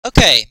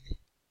Okay,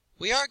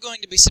 we are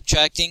going to be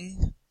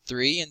subtracting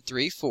 3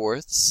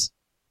 3/4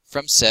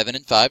 from 7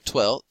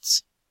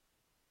 5/12.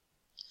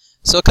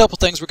 So a couple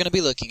things we're going to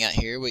be looking at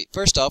here.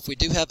 First off, we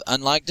do have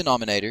unlike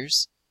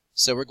denominators,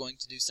 so we're going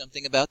to do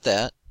something about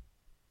that.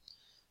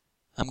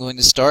 I'm going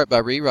to start by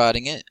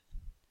rewriting it,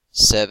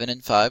 7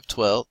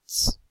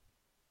 5/12,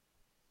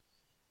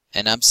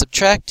 and I'm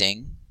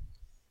subtracting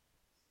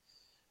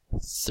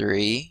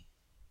 3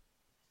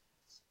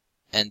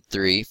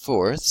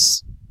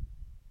 3/4.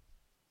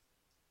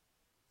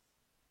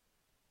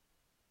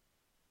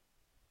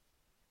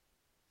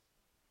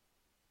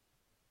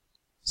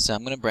 So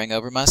I'm going to bring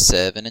over my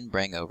 7 and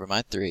bring over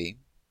my 3.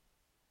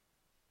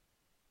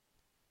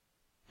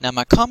 Now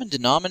my common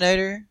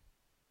denominator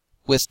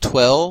with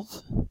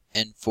 12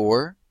 and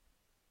 4,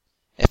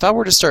 if I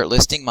were to start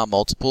listing my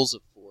multiples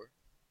of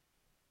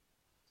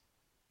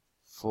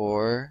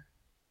 4,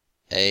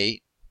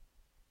 8,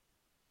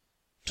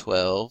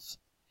 12,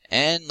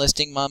 and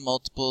listing my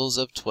multiples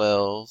of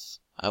 12,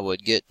 I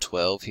would get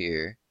 12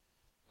 here.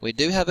 We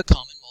do have a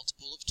common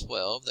multiple of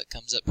 12 that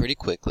comes up pretty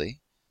quickly.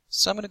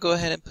 So I'm going to go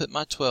ahead and put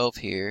my 12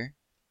 here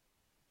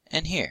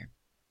and here.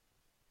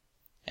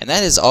 And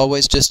that is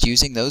always just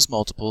using those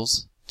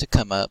multiples to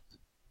come up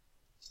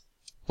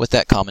with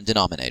that common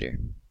denominator.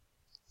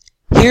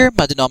 Here,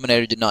 my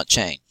denominator did not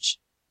change.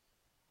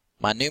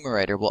 My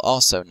numerator will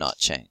also not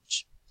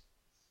change.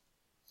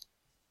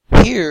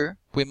 Here,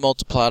 we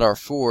multiplied our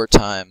 4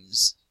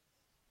 times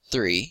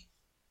 3.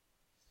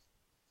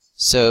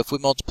 So if we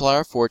multiply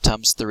our 4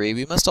 times 3,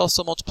 we must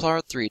also multiply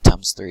our 3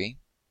 times 3.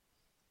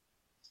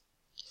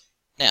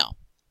 Now,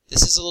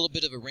 this is a little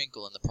bit of a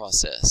wrinkle in the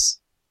process.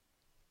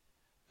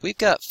 We've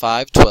got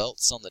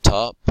 5/12 on the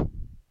top,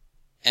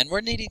 and we're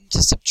needing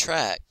to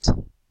subtract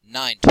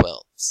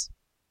 9/12.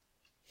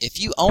 If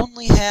you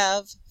only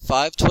have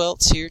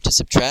 5/12 here to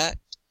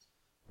subtract,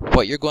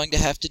 what you're going to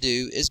have to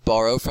do is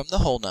borrow from the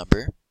whole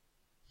number.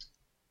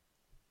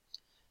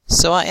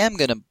 So I am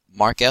going to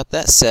mark out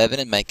that 7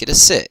 and make it a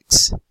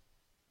 6.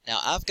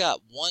 Now I've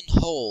got one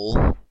whole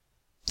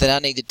that I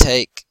need to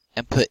take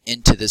and put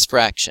into this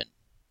fraction.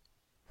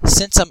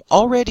 Since I'm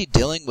already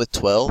dealing with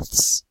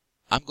twelfths,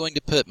 I'm going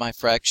to put my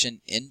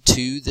fraction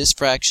into this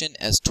fraction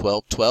as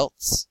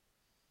 12/12,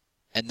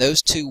 and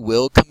those two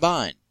will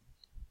combine.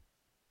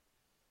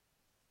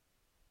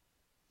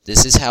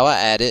 This is how I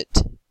add it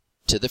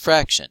to the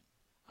fraction.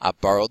 I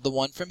borrowed the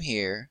one from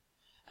here.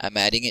 I'm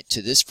adding it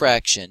to this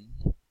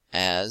fraction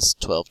as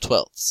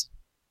 12/12.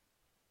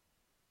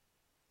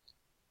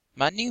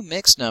 My new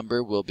mixed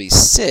number will be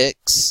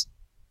 6.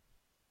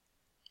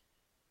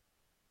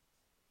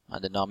 My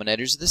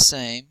denominators are the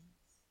same,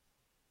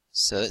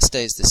 so it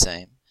stays the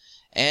same.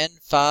 And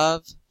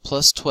 5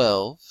 plus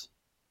 12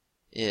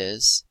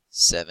 is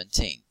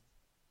 17.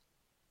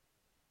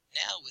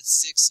 Now with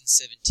 6 and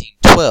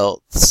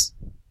 17/12,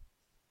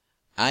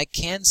 I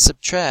can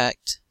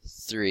subtract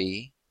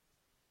 3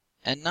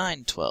 and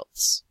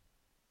 9/12.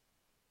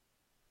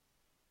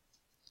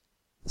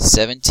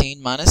 17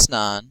 minus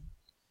 9,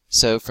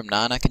 so from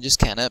 9 I can just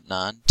count up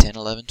 9, 10,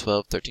 11,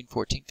 12, 13,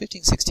 14,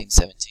 15, 16,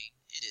 17.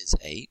 It is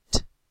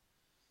 8.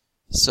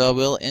 So I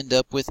will end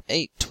up with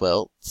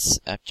 8/12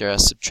 after I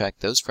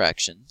subtract those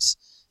fractions.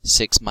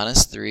 6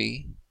 minus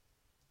 3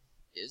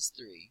 is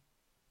 3.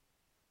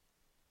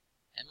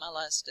 And my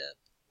last step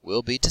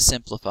will be to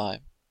simplify.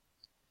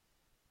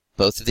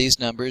 Both of these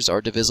numbers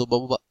are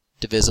divisible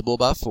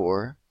by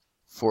 4.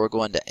 4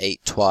 going to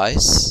 8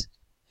 twice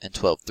and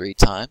 12 3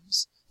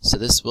 times. So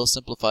this will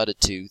simplify to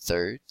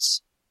 2/3.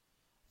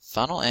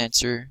 Final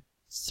answer,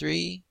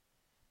 3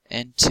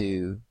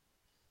 2/3.